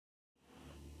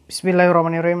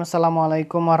Bismillahirrahmanirrahim.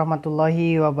 Assalamualaikum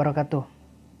warahmatullahi wabarakatuh.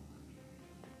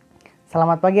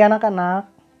 Selamat pagi anak-anak.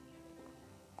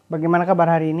 Bagaimana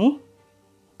kabar hari ini?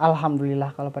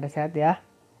 Alhamdulillah kalau pada sehat ya.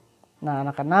 Nah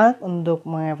anak-anak, untuk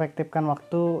mengefektifkan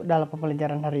waktu dalam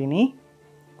pembelajaran hari ini,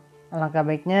 alangkah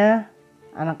baiknya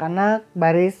anak-anak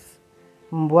baris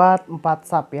membuat 4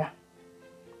 sub ya.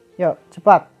 Yuk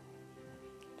cepat.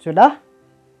 Sudah?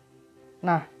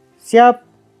 Nah siap,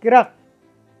 gerak.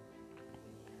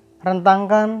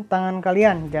 Rentangkan tangan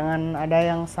kalian, jangan ada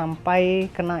yang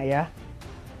sampai kena ya.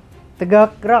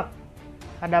 Tegak, gerak.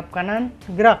 Hadap kanan,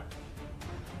 gerak.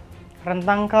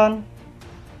 Rentangkan.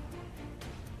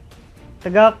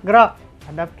 Tegak, gerak.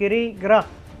 Hadap kiri, gerak.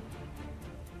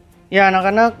 Ya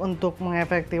anak-anak, untuk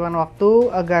mengefektifkan waktu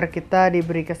agar kita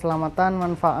diberi keselamatan,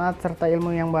 manfaat, serta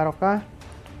ilmu yang barokah,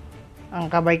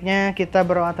 angka baiknya kita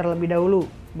berdoa terlebih dahulu.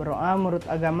 Berdoa menurut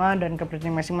agama dan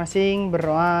kepercayaan masing-masing.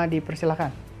 Berdoa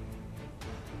dipersilahkan.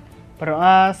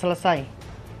 Berdoa selesai.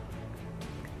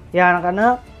 Ya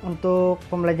anak-anak, untuk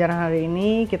pembelajaran hari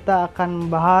ini kita akan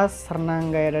membahas renang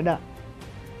gaya dada.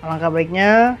 Alangkah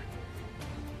baiknya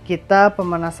kita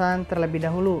pemanasan terlebih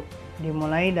dahulu.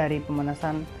 Dimulai dari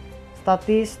pemanasan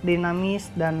statis,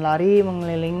 dinamis, dan lari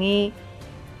mengelilingi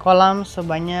kolam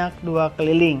sebanyak 2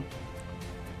 keliling.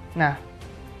 Nah,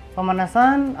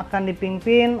 pemanasan akan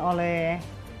dipimpin oleh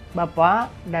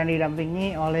Bapak dan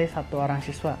didampingi oleh 1 orang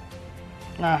siswa.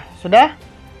 Nah, sudah?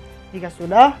 Jika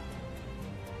sudah,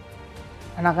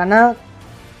 anak-anak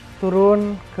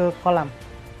turun ke kolam.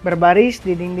 Berbaris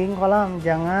di dinding kolam,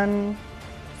 jangan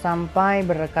sampai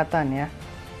berdekatan ya.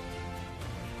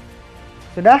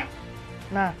 Sudah?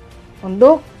 Nah,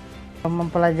 untuk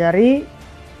mempelajari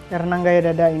renang gaya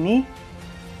dada ini,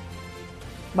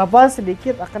 Bapak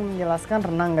sedikit akan menjelaskan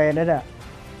renang gaya dada.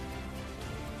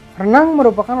 Renang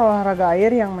merupakan olahraga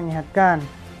air yang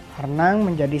menyehatkan. Renang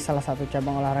menjadi salah satu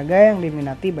cabang olahraga yang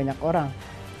diminati banyak orang.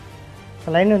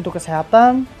 Selain untuk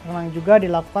kesehatan, renang juga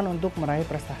dilakukan untuk meraih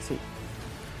prestasi.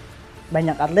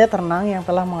 Banyak atlet renang yang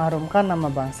telah mengharumkan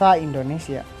nama bangsa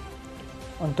Indonesia.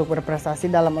 Untuk berprestasi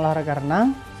dalam olahraga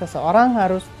renang, seseorang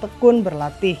harus tekun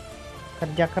berlatih,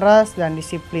 kerja keras, dan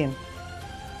disiplin.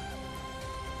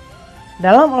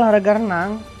 Dalam olahraga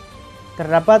renang,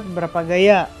 terdapat beberapa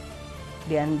gaya,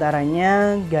 di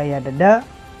antaranya gaya dada,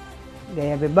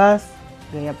 gaya bebas,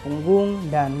 gaya punggung,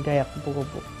 dan gaya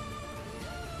kupu-kupu.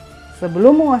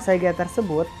 Sebelum menguasai gaya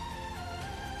tersebut,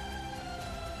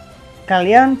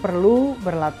 kalian perlu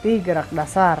berlatih gerak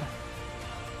dasar.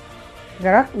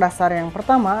 Gerak dasar yang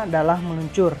pertama adalah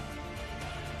meluncur.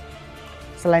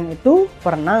 Selain itu,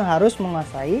 perenang harus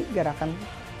menguasai gerakan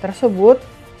tersebut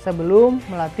sebelum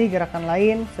melatih gerakan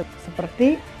lain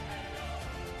seperti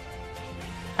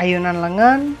ayunan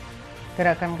lengan,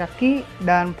 gerakan kaki,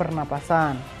 dan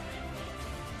pernapasan.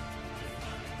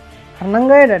 Renang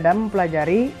gaya dada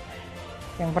mempelajari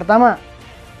yang pertama,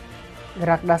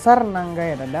 gerak dasar renang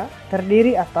gaya dada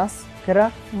terdiri atas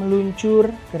gerak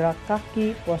meluncur, gerak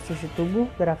kaki, posisi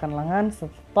tubuh, gerakan lengan,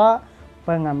 serta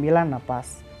pengambilan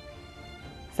napas.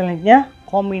 Selanjutnya,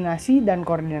 kombinasi dan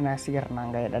koordinasi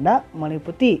renang gaya dada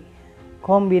meliputi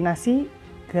kombinasi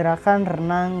gerakan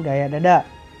renang gaya dada.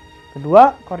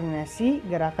 Kedua, koordinasi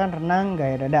gerakan renang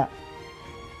gaya dada,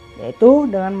 yaitu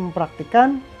dengan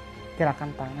mempraktikkan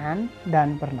gerakan tangan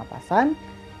dan pernapasan,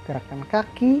 gerakan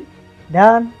kaki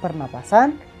dan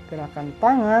pernapasan, gerakan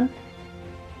tangan,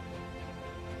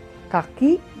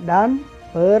 kaki, dan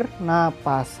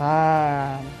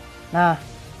pernapasan. Nah,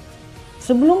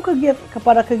 sebelum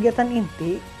kepada kegiatan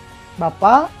inti,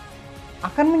 Bapak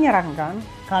akan menyarankan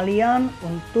kalian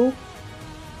untuk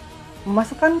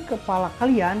memasukkan kepala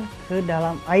kalian ke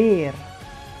dalam air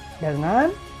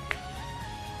dengan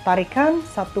tarikan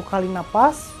 1 kali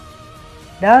napas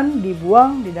dan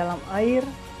dibuang di dalam air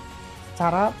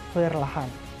secara perlahan.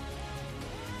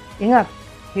 Ingat,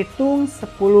 hitung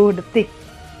 10 detik.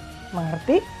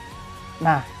 Mengerti?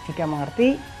 Nah, jika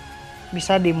mengerti,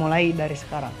 bisa dimulai dari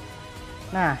sekarang.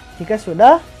 Nah, jika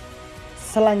sudah,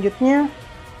 selanjutnya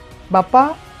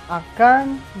Bapak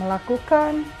akan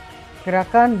melakukan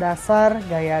gerakan dasar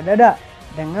gaya dada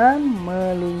dengan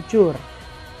meluncur.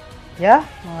 Ya,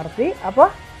 mengerti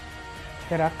apa?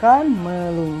 Gerakan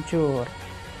meluncur.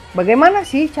 Bagaimana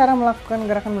sih cara melakukan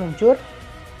gerakan meluncur?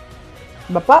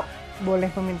 Bapak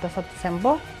boleh meminta 1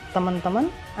 sampel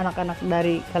teman-teman, anak-anak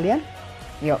dari kalian?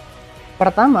 Yuk.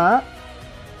 Pertama,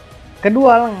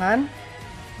 kedua lengan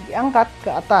diangkat ke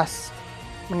atas,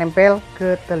 menempel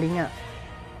ke telinga.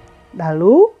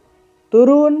 Lalu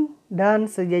turun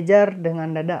dan sejajar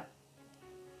dengan dada.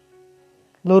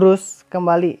 Lurus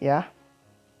kembali ya.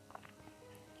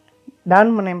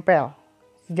 Dan menempel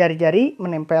jari-jari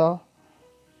menempel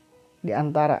di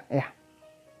antara ya.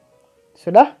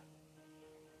 Sudah?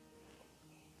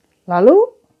 Lalu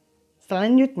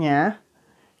selanjutnya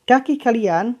kaki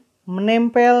kalian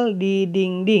menempel di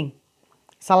dinding.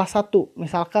 Salah satu,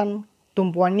 misalkan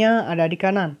tumpuannya ada di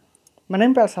kanan.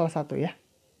 Menempel salah satu ya.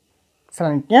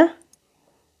 Selanjutnya,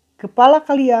 kepala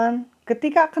kalian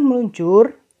ketika akan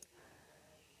meluncur,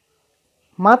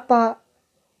 mata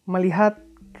melihat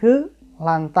ke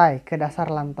lantai, ke dasar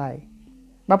lantai.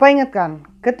 Bapak ingatkan,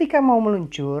 ketika mau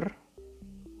meluncur,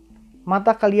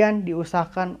 mata kalian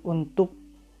diusahakan untuk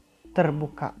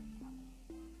terbuka.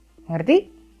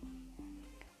 Ngerti?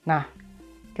 Nah,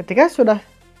 ketika sudah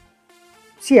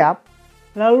siap,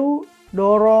 lalu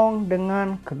dorong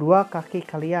dengan kedua kaki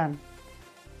kalian.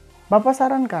 Bapak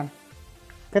sarankan,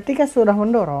 ketika sudah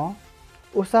mendorong,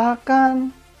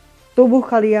 usahakan tubuh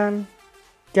kalian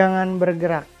jangan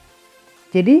bergerak.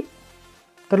 Jadi,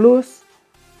 terus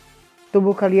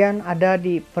tubuh kalian ada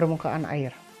di permukaan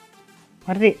air.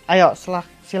 Ngerti? Ayo,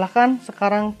 silahkan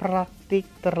sekarang praktik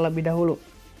terlebih dahulu.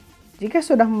 Jika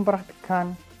sudah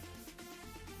mempraktikkan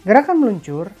gerakan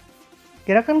meluncur,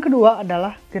 gerakan kedua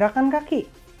adalah gerakan kaki.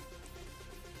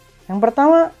 Yang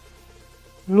pertama,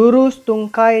 lurus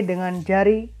tungkai dengan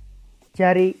jari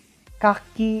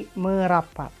kaki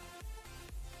merapat.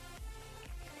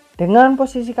 Dengan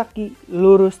posisi kaki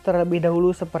lurus terlebih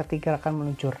dahulu seperti gerakan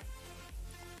meluncur.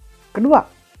 Kedua,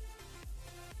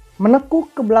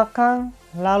 menekuk ke belakang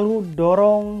lalu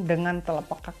dorong dengan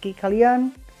telapak kaki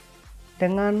kalian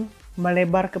dengan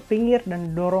melebar ke pinggir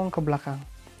dan dorong ke belakang.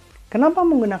 Kenapa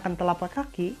menggunakan telapak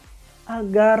kaki?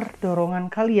 Agar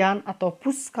dorongan kalian atau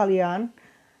push kalian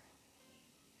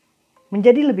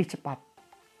menjadi lebih cepat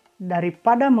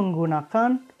daripada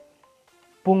menggunakan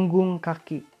punggung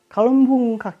kaki. Kalau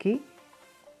punggung kaki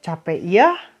capek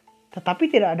iya,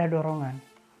 tetapi tidak ada dorongan.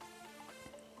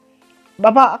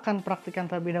 Bapak akan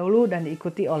praktikkan terlebih dahulu dan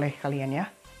diikuti oleh kalian ya.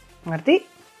 Mengerti?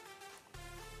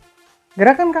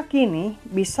 Gerakan kaki ini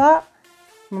bisa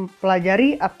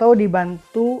mempelajari atau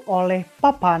dibantu oleh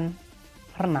papan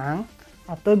renang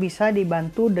atau bisa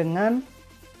dibantu dengan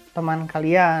teman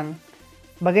kalian.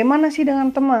 Bagaimana sih dengan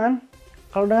teman?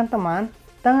 Kalau dengan teman,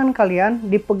 tangan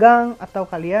kalian dipegang atau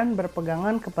kalian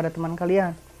berpegangan kepada teman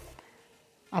kalian.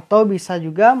 Atau bisa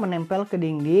juga menempel ke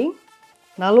dinding,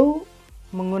 lalu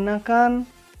menggunakan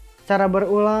cara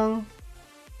berulang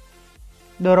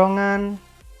dorongan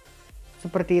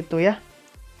seperti itu ya.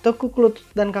 Tekuk lutut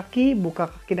dan kaki, buka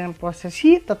kaki dengan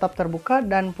posisi tetap terbuka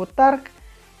dan putar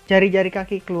jari-jari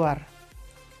kaki keluar.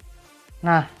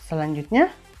 Nah,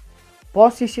 selanjutnya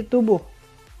posisi tubuh.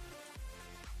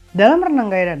 Dalam renang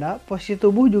gaya dada, posisi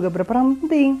tubuh juga berperan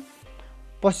penting.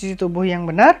 Posisi tubuh yang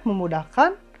benar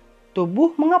memudahkan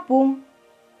tubuh mengapung.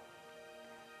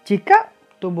 Jika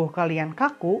tubuh kalian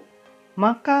kaku,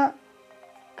 maka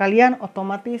kalian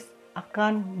otomatis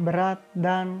akan berat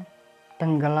dan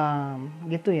tenggelam,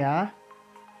 gitu ya.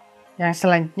 Yang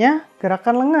selanjutnya,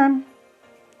 gerakan lengan.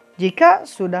 Jika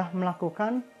sudah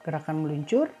melakukan gerakan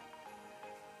meluncur,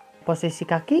 posisi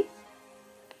kaki,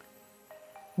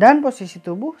 dan posisi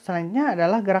tubuh, selanjutnya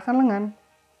adalah gerakan lengan.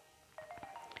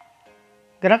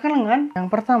 Gerakan lengan yang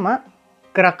pertama,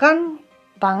 gerakan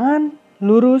tangan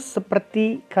lurus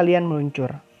seperti kalian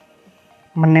meluncur.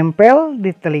 Menempel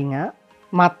di telinga,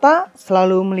 mata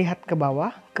selalu melihat ke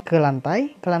bawah, ke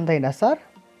lantai dasar.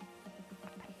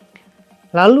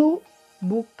 Lalu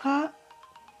buka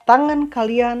tangan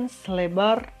kalian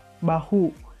selebar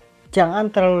bahu. Jangan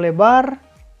terlalu lebar,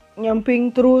 nyamping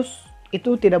terus,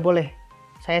 itu tidak boleh.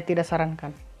 Saya tidak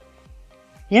sarankan.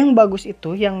 Yang bagus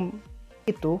itu,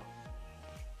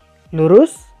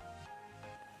 lurus,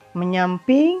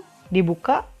 menyamping,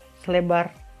 dibuka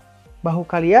selebar bahu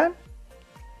kalian,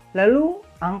 lalu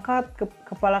angkat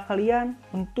kepala kalian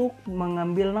untuk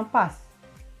mengambil napas.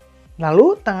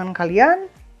 Lalu tangan kalian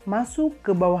masuk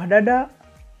ke bawah dada,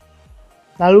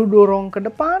 lalu dorong ke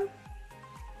depan,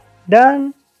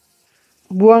 dan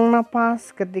buang napas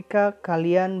ketika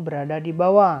kalian berada di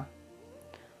bawah.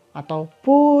 Atau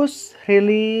push,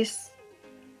 release,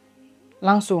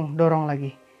 langsung dorong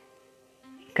lagi.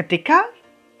 Ketika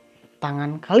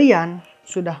tangan kalian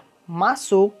sudah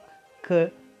masuk ke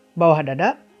bawah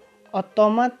dada,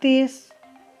 otomatis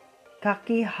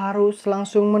kaki harus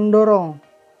langsung mendorong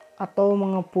atau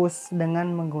mengepus dengan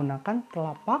menggunakan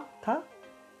telapak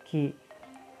kaki.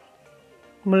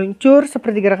 Meluncur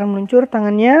seperti gerakan meluncur,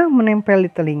 tangannya menempel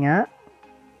di telinga,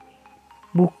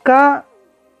 buka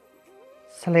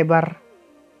selebar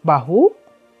bahu.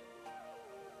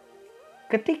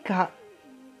 Ketika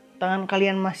tangan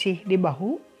kalian masih di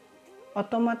bahu,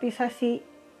 otomatisasi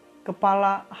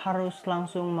kepala harus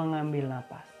langsung mengambil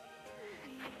napas.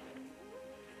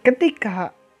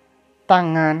 Ketika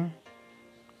tangan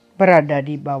berada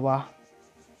di bawah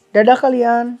dada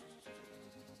kalian,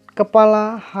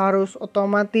 kepala harus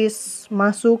otomatis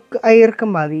masuk ke air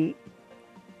kembali,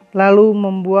 lalu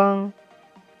membuang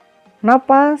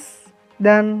napas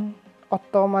dan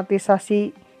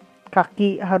otomatisasi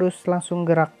kaki harus langsung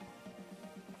gerak.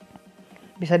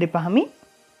 Bisa dipahami?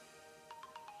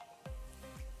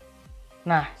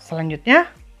 Nah,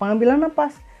 selanjutnya pengambilan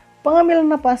napas. Pengambilan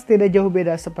napas tidak jauh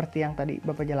beda seperti yang tadi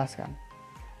Bapak jelaskan.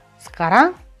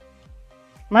 Sekarang,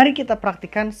 mari kita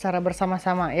praktikkan secara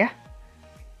bersama-sama ya.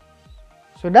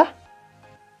 Sudah?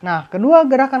 Nah, kedua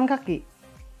gerakan kaki.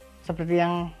 Seperti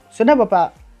yang sudah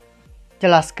Bapak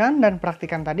jelaskan dan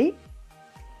praktikkan tadi.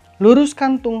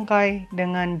 Luruskan tungkai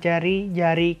dengan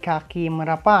jari-jari kaki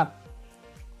merapat.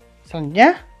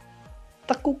 Selanjutnya,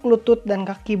 tekuk lutut dan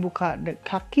kaki, buka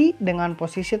kaki dengan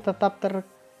posisi tetap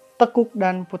tertekuk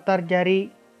dan putar jari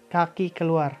kaki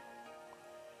keluar.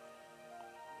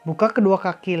 Buka kedua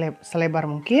kaki selebar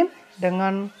mungkin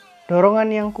dengan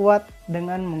dorongan yang kuat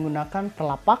dengan menggunakan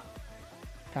telapak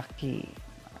kaki.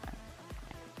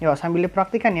 Yuk sambil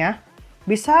dipraktikan ya.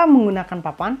 Bisa menggunakan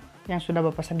papan yang sudah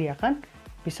Bapak sediakan.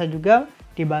 Bisa juga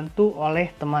dibantu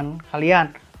oleh teman kalian.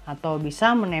 Atau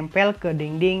bisa menempel ke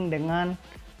dinding dengan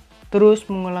terus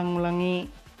mengulang-ulangi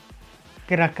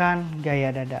gerakan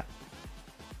gaya dada.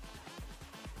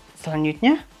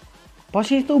 Selanjutnya,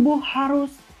 posisi tubuh harus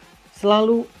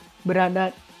selalu berada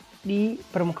di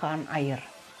permukaan air.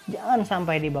 Jangan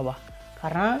sampai di bawah.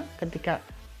 Karena ketika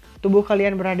tubuh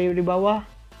kalian berada di bawah,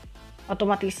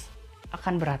 otomatis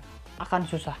akan berat, akan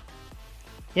susah.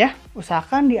 Ya,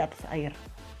 usahakan di atas air.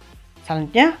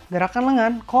 Selanjutnya, gerakan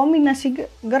lengan. Kombinasi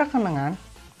gerakan lengan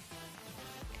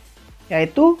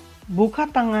yaitu buka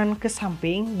tangan ke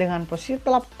samping dengan posisi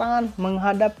telapak tangan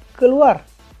menghadap keluar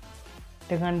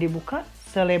dengan dibuka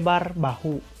selebar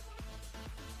bahu.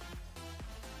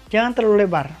 Jangan terlalu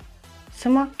lebar.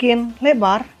 Semakin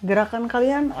lebar, gerakan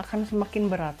kalian akan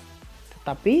semakin berat.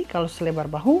 Tetapi kalau selebar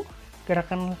bahu,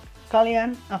 gerakan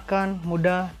kalian akan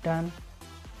mudah dan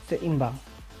seimbang.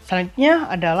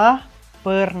 Selanjutnya adalah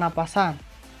pernapasan.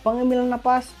 Pengambilan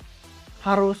napas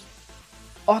harus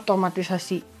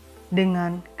otomatisasi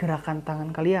dengan gerakan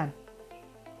tangan kalian.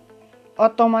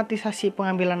 Otomatisasi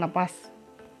pengambilan napas.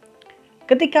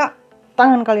 Ketika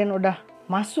tangan kalian udah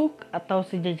masuk atau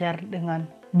sejajar dengan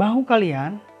bahu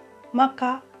kalian,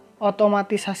 maka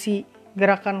otomatisasi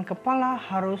gerakan kepala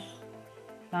harus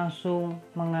langsung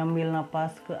mengambil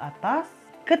napas ke atas.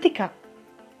 Ketika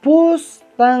push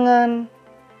tangan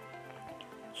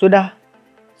sudah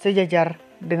sejajar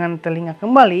dengan telinga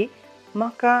kembali,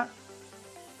 maka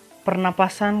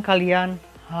pernapasan kalian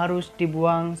harus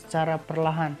dibuang secara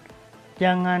perlahan.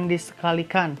 Jangan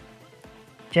disekalikan,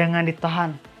 jangan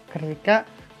ditahan.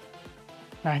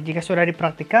 Jika sudah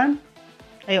dipraktikkan,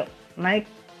 ayo naik.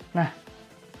 Nah,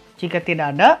 jika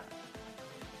tidak ada,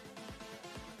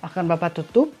 akan Bapak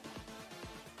tutup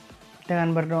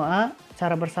dengan berdoa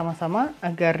secara bersama-sama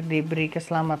agar diberi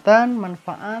keselamatan,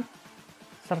 manfaat,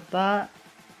 serta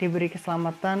diberi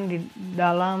keselamatan di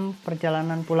dalam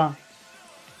perjalanan pulang.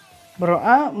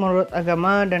 Berdoa menurut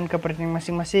agama dan kepercayaan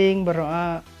masing-masing,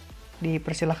 berdoa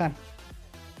dipersilakan.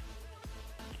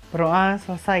 Berdoa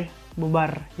selesai,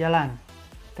 bubar jalan.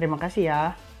 Terima kasih ya.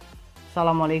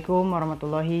 Assalamualaikum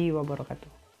warahmatullahi wabarakatuh.